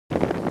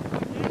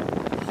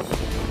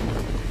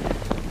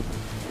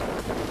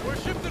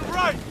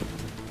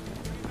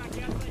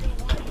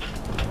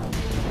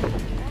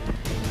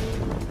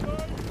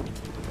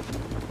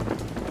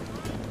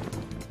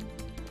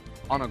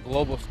on a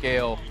global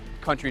scale,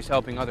 countries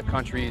helping other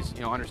countries,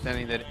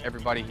 understanding that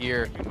everybody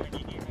here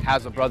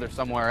has a brother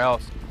somewhere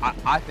else.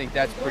 I think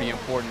that's pretty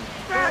important.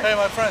 Hey,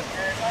 my friend,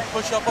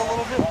 push up a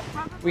little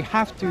bit. We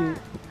have to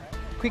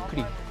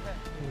quickly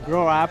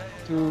grow up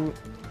to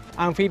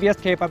amphibious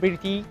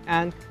capability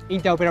and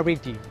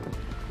interoperability.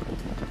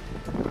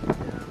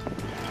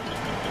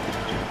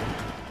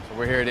 So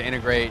we're here to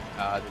integrate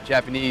the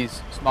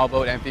Japanese small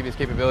boat amphibious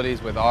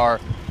capabilities with our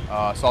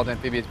assault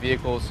amphibious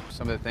vehicles,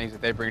 some of the things that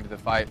they bring to the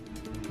fight.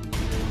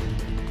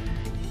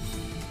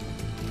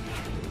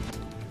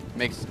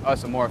 Makes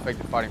us a more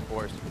effective fighting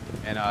force,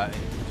 and it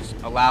just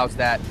allows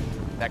that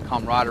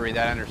camaraderie,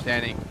 that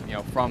understanding,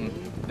 from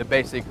the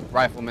basic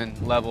rifleman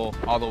level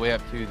all the way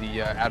up to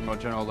the Admiral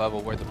General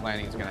level where the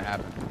planning is going to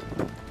happen.